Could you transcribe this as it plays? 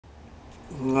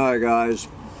Alright guys,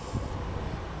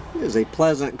 it is a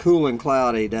pleasant, cool and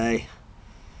cloudy day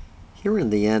here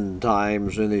in the end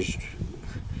times in this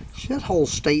shithole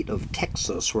state of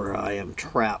Texas where I am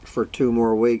trapped for 2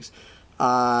 more weeks.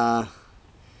 Anyway,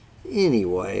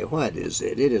 what is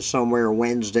it? It is somewhere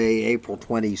Wednesday, April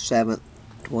 27th,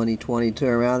 2022,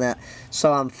 around that.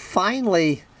 So I'm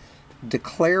finally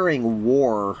declaring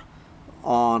war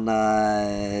on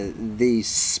the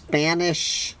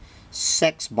Spanish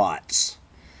Sexbots.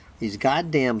 These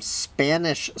goddamn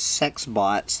Spanish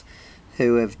Sexbots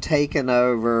who have taken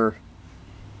over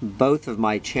both of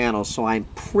my channels. So I'm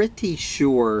pretty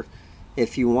sure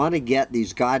if you want to get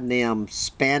these goddamn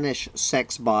Spanish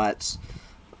Sexbots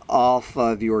off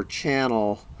of your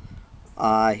channel,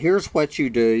 here's what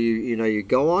you do. You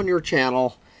go on your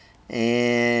channel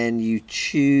and you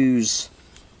choose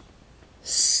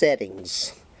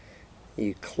settings.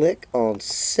 You click on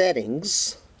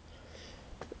settings,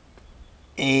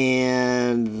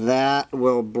 and that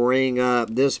will bring up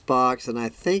this box, and I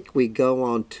think we go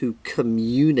on to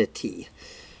community.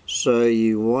 So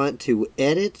you want to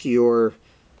edit your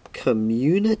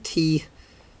community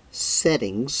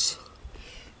settings,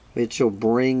 which will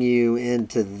bring you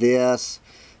into this: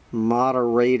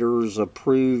 moderators,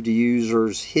 approved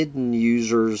users, hidden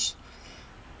users.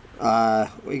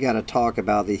 We got to talk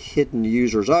about the hidden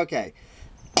users. Okay.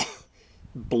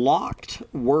 Blocked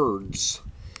words.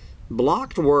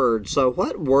 Blocked words. So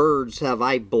what words have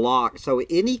I blocked? So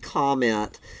any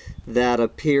comment that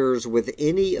appears with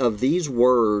any of these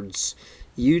words,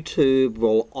 YouTube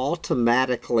will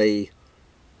automatically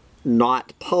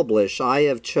not publish. I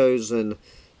have chosen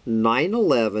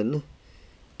 9/11,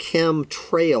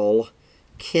 chemtrail,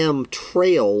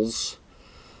 chemtrails,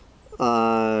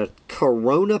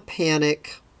 Corona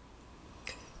Panic,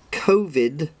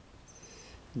 COVID,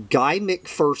 Guy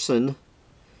McPherson,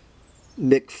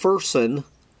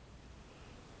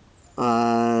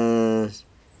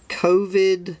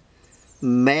 COVID,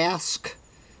 mask,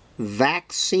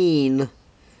 vaccine,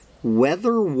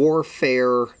 weather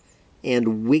warfare,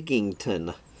 and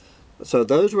Wigington. So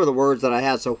those were the words that I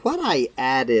had. So what I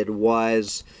added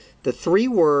was the 3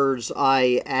 words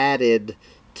I added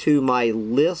to my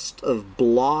list of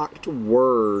blocked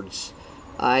words.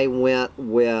 I went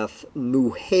with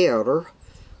mujer,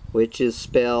 which is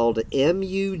spelled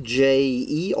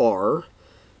M-U-J-E-R.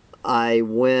 I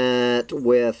went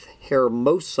with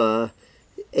hermosa,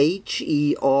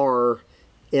 H-E-R-M-O-S-A.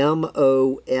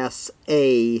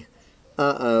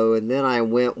 And then I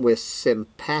went with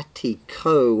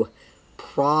simpatico.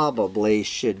 Probably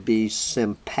should be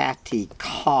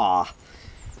simpatica.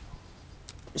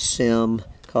 Sim,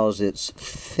 because it's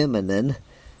feminine.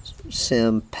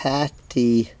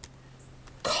 Simpatica.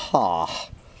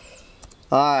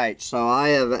 Alright, so I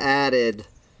have added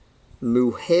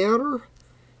mujer,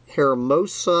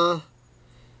 hermosa,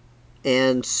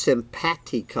 and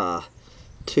simpatica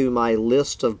to my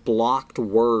list of blocked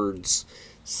words.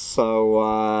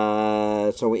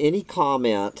 So, so any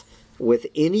comment with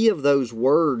any of those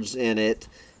words in it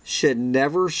should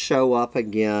never show up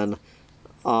again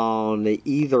on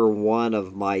either one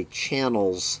of my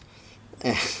channels.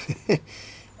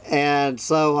 And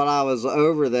so when I was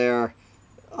over there,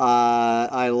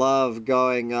 I love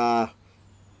going on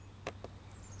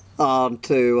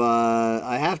to,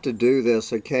 I have to do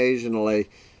this occasionally,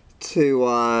 to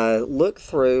look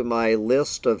through my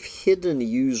list of hidden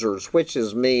users, which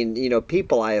is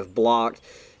people I have blocked,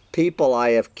 people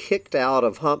I have kicked out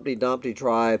of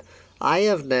Humptydumptytribe. I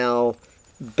have now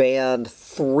banned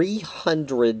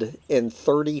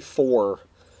 334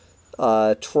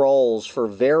 trolls for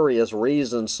various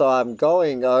reasons. So I'm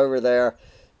going over there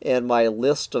in my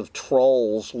list of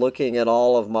trolls, looking at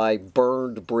all of my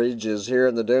burned bridges here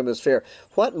in the Doomosphere.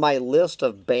 What my list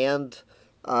of banned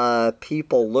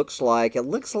people looks like, it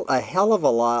looks a hell of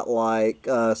a lot like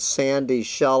Sandy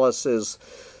Shellis's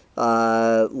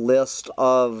list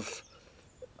of,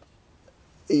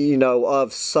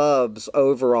 of subs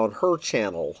over on her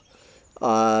channel.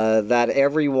 That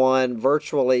everyone,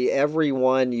 virtually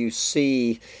everyone you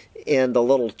see in the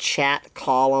little chat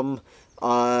column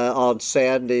on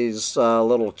Sandy's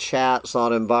little chats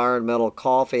on Environmental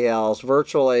Coffee House,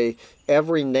 virtually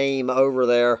every name over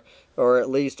there, or at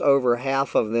least over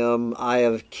half of them, I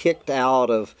have kicked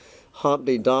out of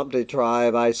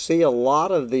Humptydumptytribe. I see a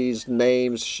lot of these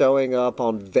names showing up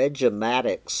on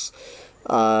Vegematic's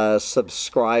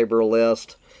subscriber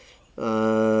list.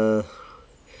 I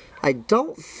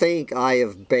don't think I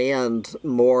have banned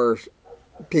more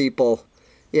people.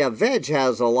 Yeah, Veg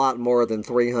has a lot more than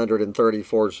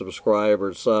 334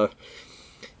 subscribers. So,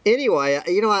 anyway,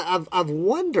 I've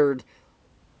wondered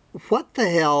what the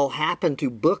hell happened to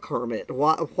Book Hermit?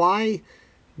 Why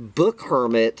Book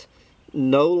Hermit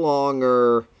no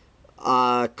longer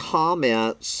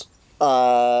comments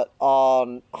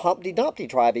on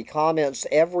Humptydumptytribe? He comments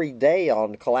every day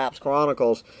on Collapse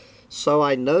Chronicles. So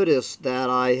I noticed that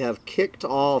I have kicked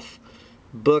off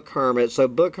Book Hermit. So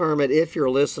Book Hermit, if you're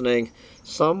listening,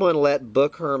 someone let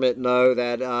Book Hermit know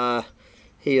that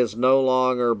he is no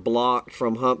longer blocked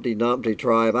from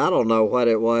Humptydumptytribe. I don't know what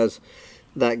it was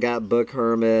that got Book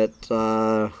Hermit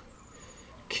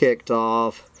kicked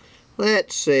off.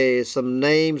 Let's see, some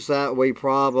names that we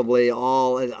probably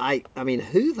all... I mean,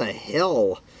 who the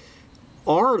hell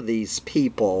are these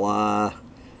people?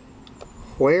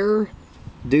 Where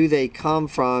do they come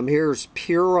from? Here's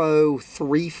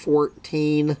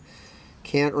Puro314.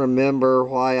 Can't remember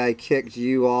why I kicked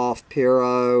you off,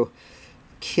 Puro.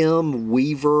 Kim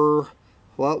Weaver.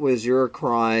 What was your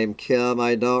crime, Kim?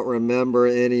 I don't remember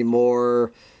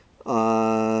anymore.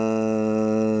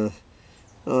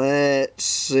 Let's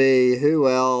see. Who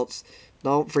else?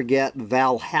 Don't forget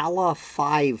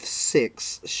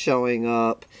Valhalla56 showing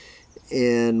up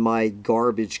in my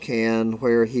garbage can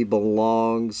where he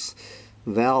belongs.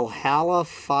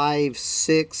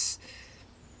 Valhalla56.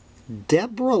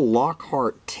 Deborah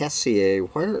Lockhart Tessier.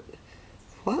 What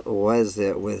was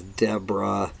it with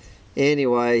Deborah?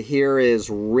 Anyway, here is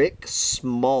Rick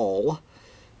Small.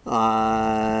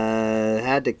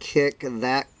 Had to kick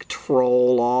that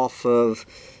troll off of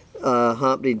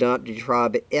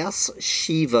Humptydumptytribe. S.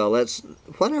 Shiva.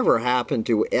 Whatever happened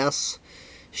to S.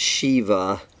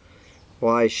 Shiva?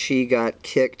 Why she got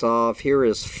kicked off. Here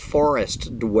is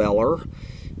Forest Dweller,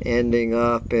 ending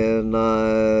up in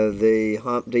the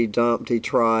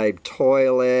Humptydumptytribe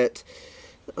toilet.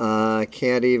 I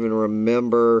can't even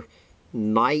remember.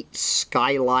 Night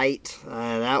Skylight.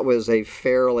 That was a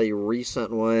fairly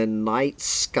recent one. Night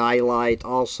Skylight,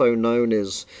 also known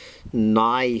as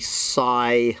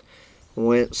Nisai,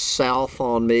 went south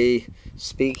on me.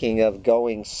 Speaking of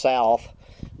going south,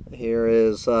 here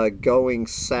is going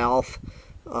south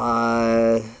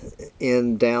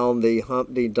in down the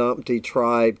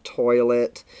Humptydumptytribe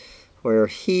toilet where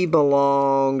he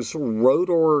belongs.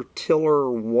 Rotor Tiller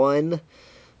 1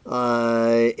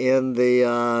 in the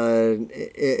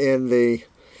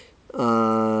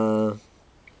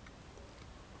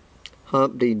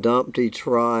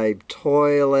Humptydumptytribe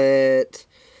toilet.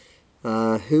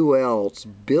 Who else?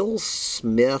 Bill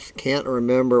Smith. Can't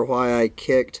remember why I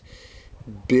kicked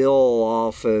Bill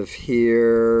off of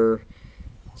here.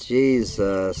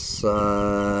 Jesus.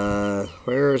 Where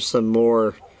are some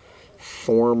more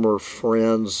former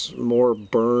friends? More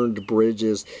burned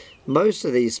bridges. Most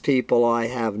of these people, I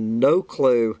have no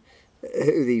clue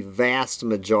who the vast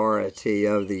majority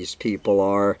of these people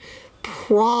are.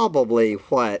 Probably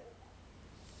what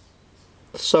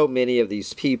so many of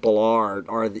these people are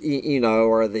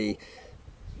the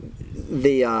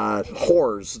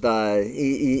whores,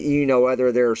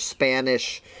 whether they're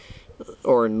Spanish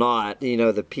or not,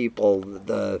 the people,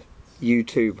 the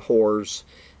YouTube whores.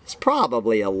 It's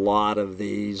probably a lot of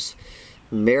these.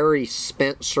 Mary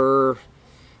Spencer,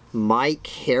 Mike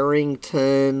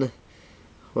Harrington,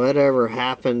 whatever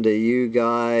happened to you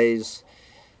guys?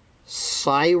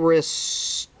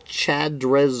 Cyrus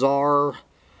Chadrezar,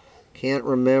 can't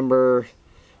remember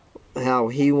how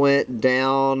he went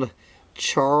down.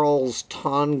 Charles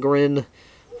Tongren,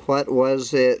 what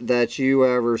was it that you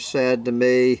ever said to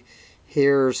me?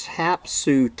 Here's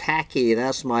Hapsutaki,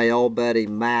 that's my old buddy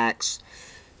Max.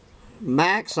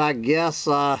 Max, I guess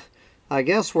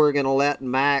we're going to let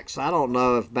Max, I don't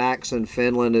know if Max in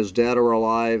Finland is dead or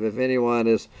alive. If anyone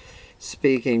is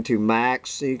speaking to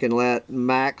Max, you can let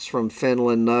Max from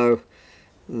Finland know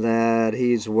that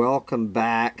he's welcome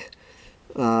back.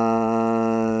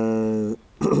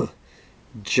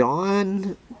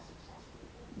 John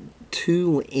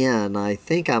 2N, I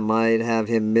think I might have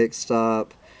him mixed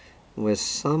up with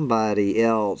somebody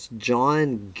else.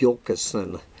 John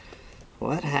Gilkison.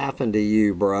 What happened to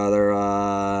you,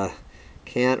 brother?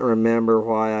 Can't remember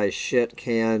why I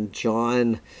shit-canned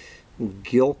John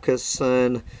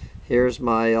Gilkison. Here's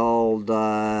my old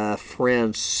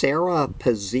friend Sarah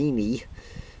Pizzini.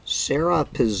 Sarah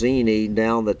Pizzini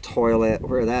down the toilet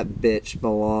where that bitch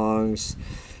belongs.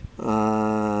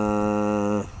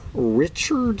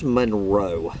 Richard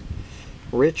Monroe.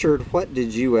 Richard, what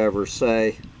did you ever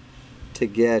say to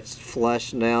get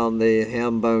flushed down the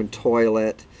Hambone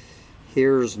toilet?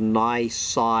 Here's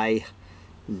Nisai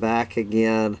back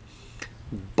again.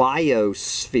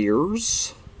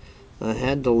 Biospheres. I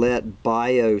had to let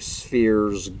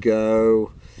Biospheres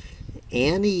go.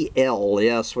 Annie L.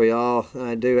 Yes,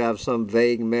 I do have some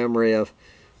vague memory of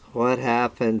what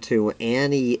happened to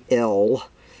Annie L.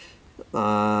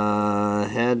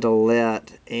 Had to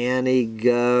let Annie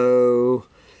go.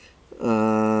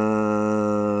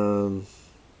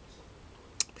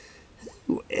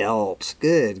 Who else?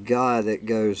 Good God, that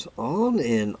goes on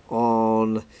and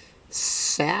on.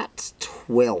 Sat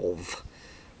 12.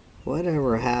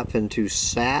 Whatever happened to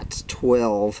Sat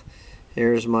 12?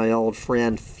 Here's my old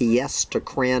friend Fiesta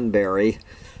Cranberry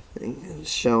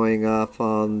showing up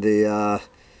on the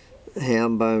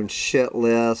Hambone shit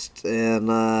list. And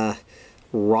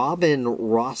Robin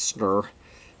Rossner.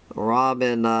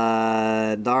 Robin,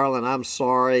 darling, I'm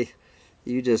sorry.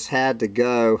 You just had to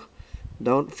go.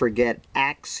 Don't forget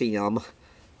Axiom,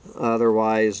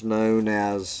 otherwise known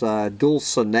as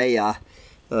Dulcinea.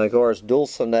 Of course,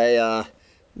 Dulcinea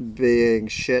being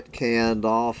shit-canned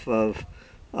off of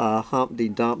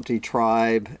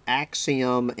Humptydumptytribe,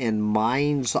 Axiom, and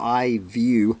Mind's Eye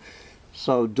View.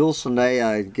 So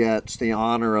Dulcinea gets the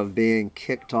honor of being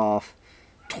kicked off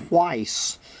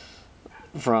twice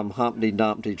from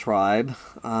Humptydumptytribe.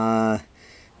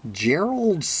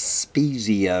 Gerald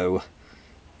Spezio.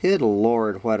 Good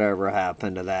Lord, whatever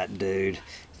happened to that dude?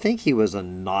 I think he was a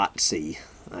Nazi.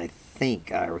 I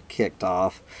think I kicked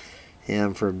off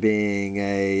him for being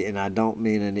and I don't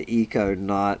mean an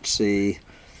eco-Nazi.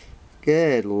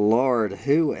 Good Lord,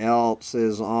 who else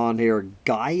is on here?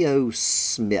 Gaio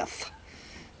Smith.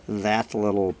 That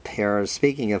little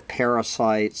speaking of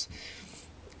parasites,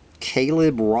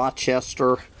 Caleb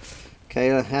Rochester.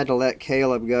 Caleb had to let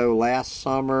Caleb go last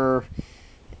summer.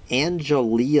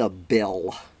 Angelia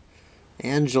Bell.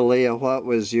 Angelia, what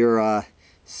was your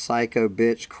psycho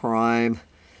bitch crime?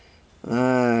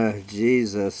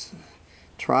 Jesus.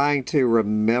 Trying to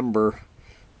remember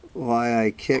why I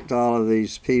kicked all of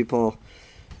these people.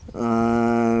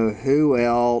 Who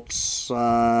else?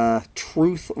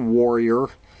 Truth Warrior.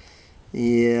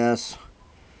 Yes.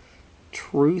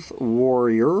 Truth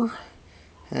Warrior.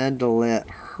 Had to let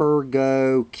her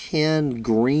go. Ken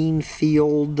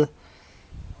Greenfield.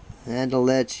 Had to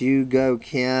let you go,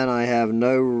 Ken. I have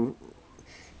no...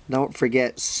 Don't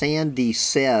forget Sandy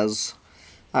Says.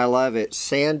 I love it.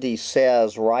 Sandy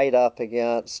Says right up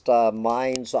against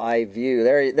Mind's Eye View.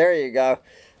 There you go.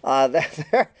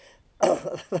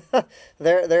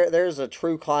 There's a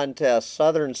true contest.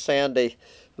 Southern Sandy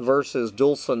versus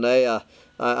Dulcinea.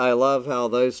 I love how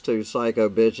those two psycho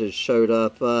bitches showed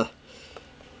up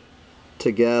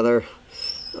together.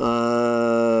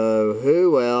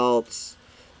 Who else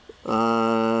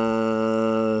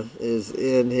is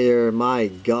in here? My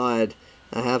God,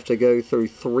 I have to go through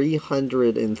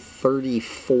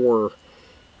 334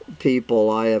 people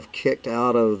I have kicked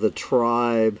out of the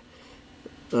tribe.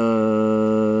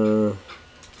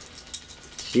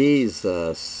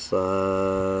 Jesus.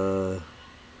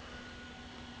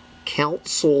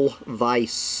 Counsel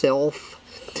thyself.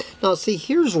 Now, see,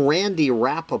 here's Randy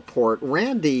Rappaport.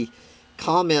 Randy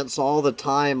comments all the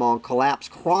time on Collapse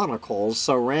Chronicles.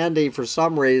 So, Randy, for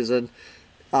some reason,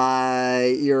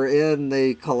 you're in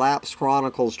the Collapse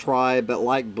Chronicles tribe, but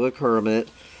like Book Hermit.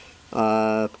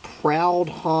 Proud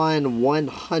Han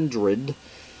 100.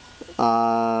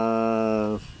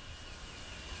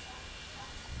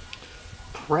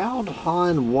 Proud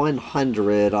Han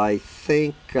 100, I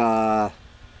think,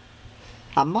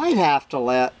 I might have to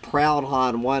let Proud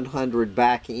Han 100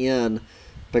 back in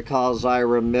because I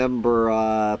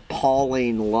remember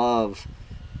Pauline Love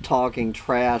talking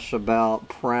trash about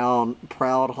Proud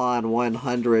Han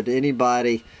 100.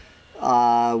 Anybody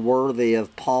worthy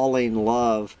of Pauline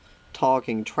Love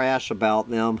talking trash about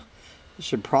them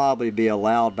should probably be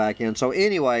allowed back in. So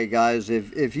anyway, guys,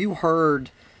 if you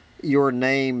heard your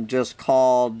name just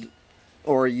called,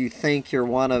 or you think you're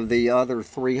one of the other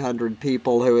 300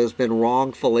 people who has been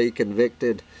wrongfully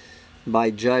convicted by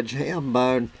Judge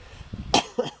Hambone,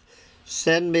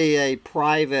 send me a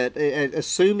private,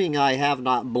 assuming I have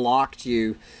not blocked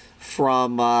you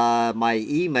from my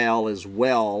email as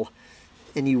well.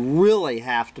 And you really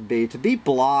have to be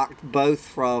blocked both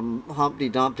from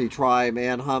Humptydumptytribe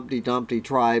and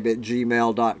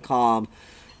humptydumptytribe@gmail.com.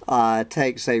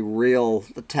 Takes a real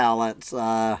talent.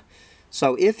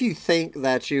 So if you think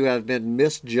that you have been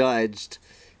misjudged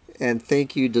and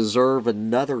think you deserve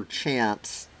another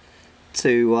chance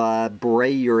to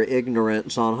bray your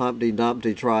ignorance on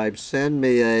Humptydumptytribe, send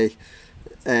me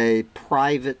a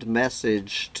private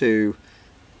message to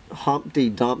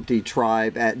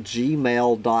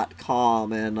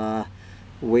humptydumptytribe@gmail.com, and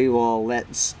we will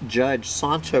let Judge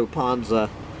Sancho Panza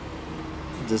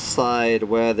decide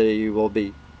whether you will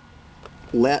be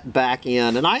let back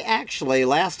in. And I actually,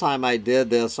 last time I did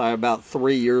this, about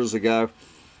 3 years ago,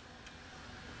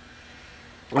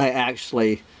 I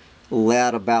actually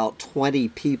let about 20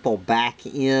 people back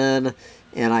in,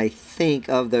 and I think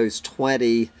of those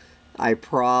 20, I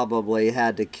probably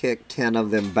had to kick 10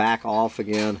 of them back off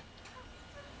again.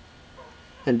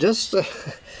 And just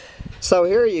so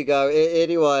here you go.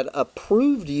 Anyone,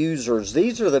 approved users,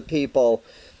 these are the people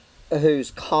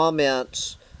whose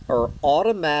comments are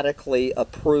automatically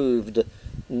approved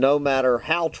no matter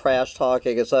how trash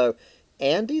talking. And so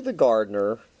Andy the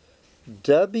Gardener,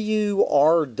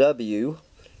 WRW,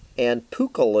 and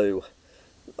Pookaloo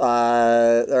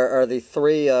are the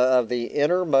three of the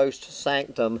innermost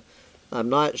sanctum. I'm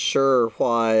not sure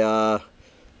why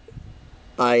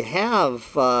I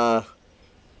have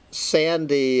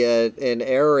Sandy and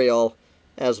Ariel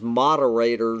as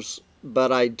moderators,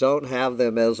 but I don't have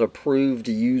them as approved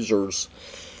users.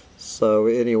 So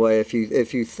anyway, if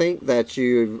you think that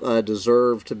you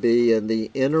deserve to be in the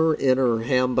inner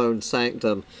Hambone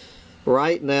sanctum,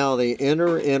 right now the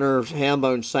inner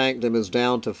Hambone sanctum is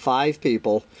down to 5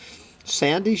 people: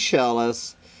 Sandy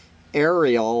Shellis,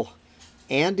 Ariel,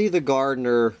 Andy the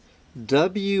Gardener,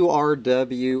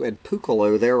 WRW, and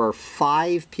Pookaloo. There are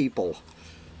 5 people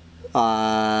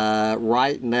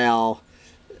right now,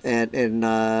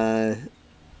 and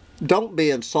don't be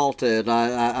insulted.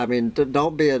 I mean,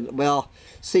 don't be, well,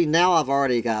 see, now I've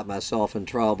already got myself in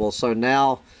trouble. So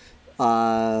now,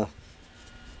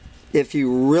 if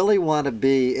you really want to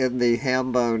be in the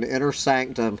Hambone inner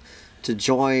sanctum to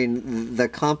join the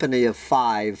company of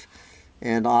 5,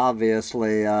 and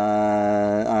obviously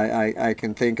I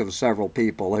can think of several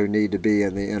people who need to be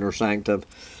in the inner sanctum,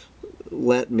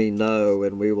 let me know,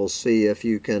 and we will see if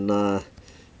you can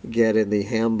get in the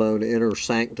Hambone inner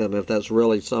sanctum, if that's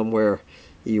really somewhere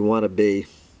you want to be.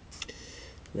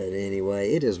 But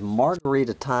anyway, it is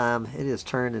margarita time. It has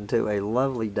turned into a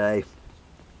lovely day,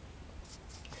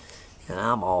 and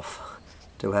I'm off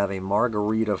to have a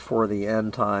margarita for the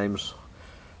end times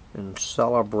and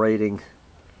celebrating,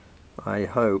 I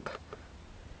hope,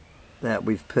 that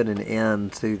we've put an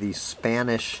end to the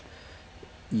Spanish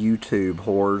YouTube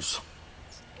whores.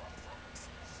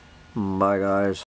 Bye, guys.